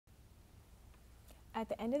At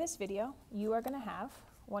the end of this video, you are going to have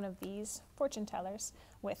one of these fortune tellers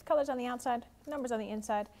with colors on the outside, numbers on the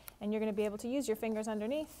inside, and you're going to be able to use your fingers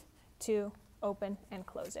underneath to open and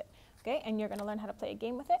close it. Okay, and you're going to learn how to play a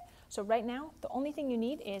game with it. So right now, the only thing you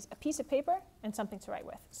need is a piece of paper and something to write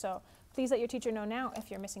with. So please let your teacher know now if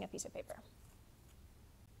you're missing a piece of paper.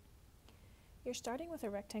 You're starting with a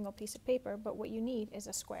rectangle piece of paper, but what you need is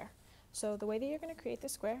a square. So the way that you're going to create the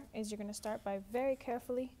square is you're going to start by very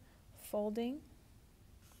carefully folding.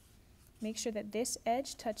 Make sure that this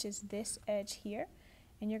edge touches this edge here.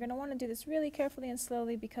 And you're going to want to do this really carefully and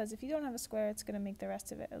slowly, because if you don't have a square, it's going to make the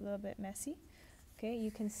rest of it a little bit messy. Okay,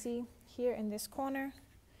 you can see here in this corner,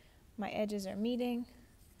 my edges are meeting.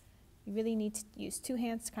 You really need to use two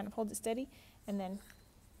hands to kind of hold it steady, and then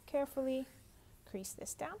carefully crease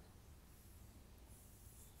this down.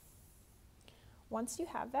 Once you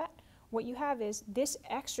have that, what you have is this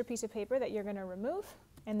extra piece of paper that you're going to remove,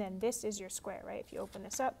 and then this is your square, right? If you open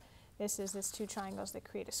this up, this is this two triangles that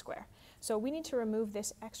create a square. So we need to remove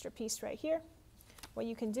this extra piece right here. What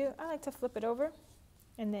you can do, I like to flip it over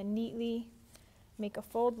and then neatly make a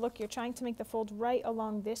fold. Look, you're trying to make the fold right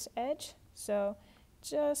along this edge. So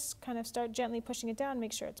just kind of start gently pushing it down,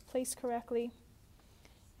 make sure it's placed correctly.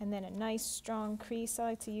 And then a nice strong crease. I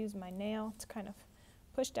like to use my nail to kind of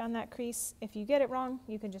push down that crease. If you get it wrong,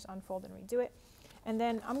 you can just unfold and redo it. And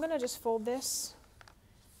then I'm going to just fold this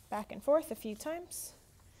back and forth a few times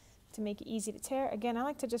to make it easy to tear. Again, I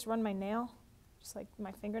like to just run my nail, just like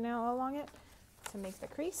my fingernail along it, to make the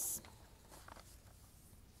crease.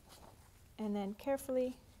 And then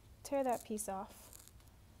carefully tear that piece off,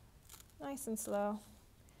 nice and slow.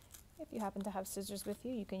 If you happen to have scissors with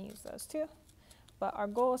you, you can use those too. But our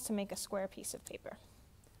goal is to make a square piece of paper.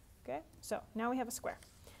 Okay, so now we have a square.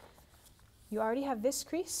 You already have this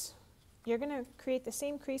crease. You're going to create the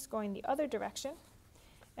same crease going the other direction.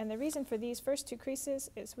 And the reason for these first two creases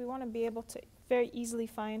is we want to be able to very easily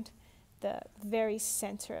find the very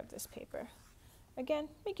center of this paper. Again,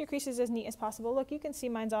 make your creases as neat as possible. Look, you can see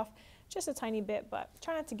mine's off just a tiny bit, but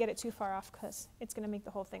try not to get it too far off because it's going to make the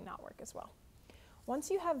whole thing not work as well. Once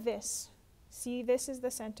you have this, see this is the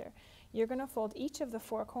center, you're going to fold each of the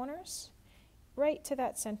four corners right to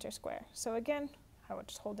that center square. So again, I would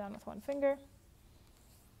just hold down with one finger.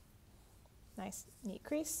 Nice, neat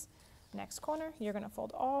crease. Next corner, you're going to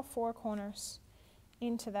fold all four corners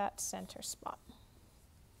into that center spot.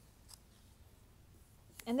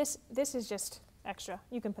 And this is just extra.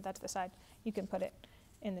 You can put that to the side. You can put it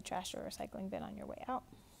in the trash or recycling bin on your way out.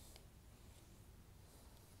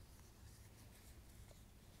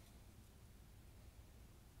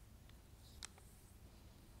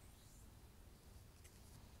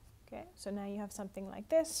 Okay, so now you have something like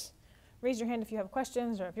this. Raise your hand if you have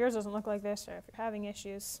questions, or if yours doesn't look like this, or if you're having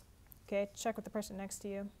issues. Okay, check with the person next to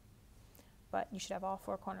you. But you should have all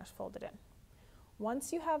four corners folded in.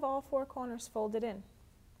 Once you have all four corners folded in,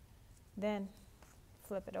 then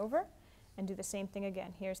flip it over and do the same thing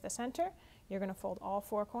again. Here's the center. You're going to fold all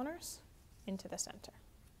four corners into the center.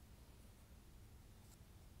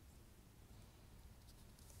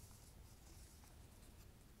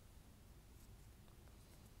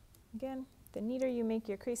 Again, the neater you make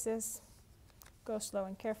your creases, go slow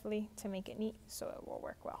and carefully to make it neat so it will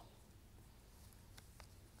work well.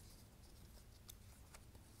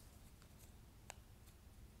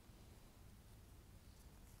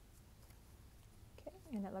 Okay,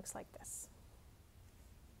 and it looks like this.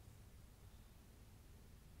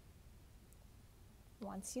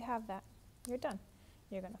 Once you have that, you're done.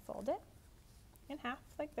 You're going to fold it in half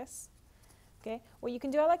like this. Okay, what you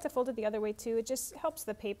can do, I like to fold it the other way too. It just helps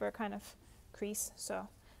the paper kind of crease. So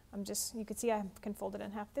you can see I can fold it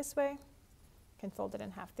in half this way, can fold it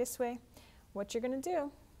in half this way. What you're going to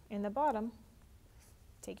do in the bottom,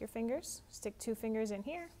 take your fingers, stick two fingers in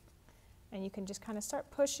here, and you can just kind of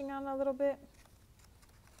start pushing on a little bit.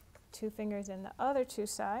 Two fingers in the other two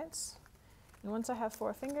sides. And once I have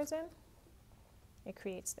four fingers in, it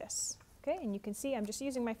creates this. Okay, and you can see I'm just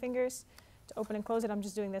using my fingers to open and close it. I'm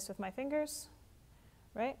just doing this with my fingers,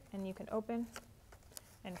 right? And you can open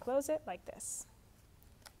and close it like this.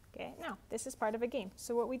 Okay, now this is part of a game.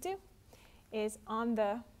 So what we do is on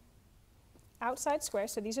the outside square,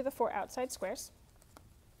 so these are the four outside squares,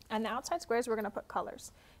 and the outside squares we're going to put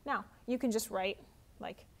colors. Now you can just write,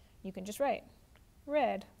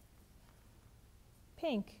 red,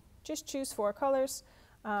 pink, just choose four colors.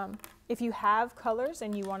 If you have colors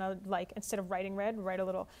and you want to, like, instead of writing red, write a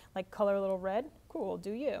little, like, color a little red, cool,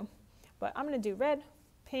 do you. But I'm going to do red,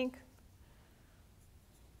 pink,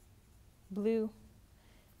 blue,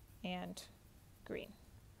 and green.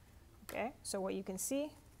 Okay, so what you can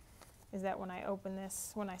see is that when I open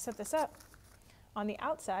this, when I set this up, On the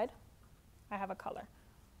outside, I have a color.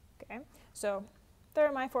 Okay, so there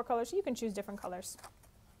are my 4 colors. You can choose different colors.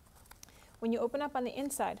 When you open up on the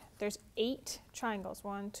inside, there's 8 triangles.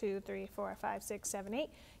 1, 2, 3, 4, 5, 6, 7, 8.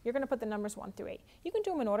 You're going to put the numbers 1 through 8. You can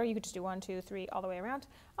do them in order. You could just do 1, 2, 3, all the way around.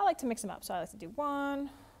 I like to mix them up, so I like to do 1.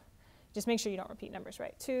 Just make sure you don't repeat numbers,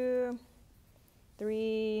 right? 2,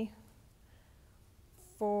 3,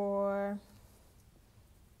 4,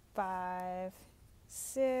 5,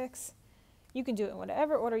 6. You can do it in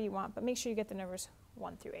whatever order you want, but make sure you get the numbers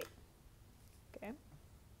 1 through 8. Okay.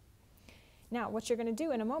 Now, what you're going to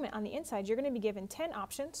do in a moment on the inside, you're going to be given 10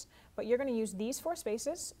 options, but you're going to use these 4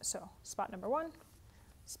 spaces. So spot number 1,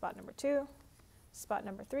 spot number 2, spot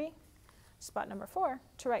number 3, spot number 4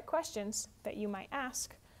 to write questions that you might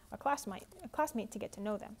ask a classmate to get to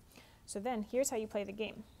know them. So then here's how you play the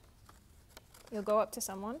game. You'll go up to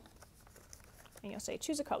someone and you'll say,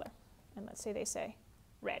 choose a color. And let's say they say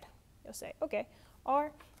red. You'll say, okay,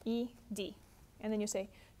 R-E-D. And then you say,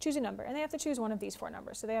 choose a number. And they have to choose one of these 4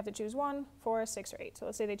 numbers. So they have to choose 1, 4, 6, or 8. So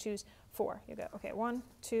let's say they choose 4. You go, okay, 1,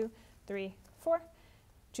 2, 3, 4.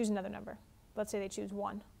 Choose another number. Let's say they choose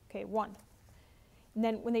 1. Okay, 1. And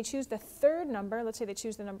then when they choose the 3rd number, let's say they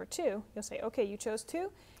choose the number 2, you'll say, okay, you chose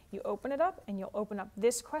 2. You open it up, and you'll open up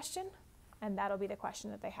this question, and that'll be the question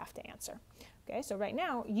that they have to answer. Okay, so right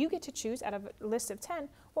now, you get to choose out of a list of 10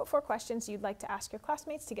 what 4 questions you'd like to ask your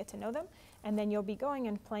classmates to get to know them, and then you'll be going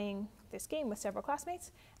and playing this game with several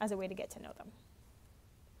classmates as a way to get to know them.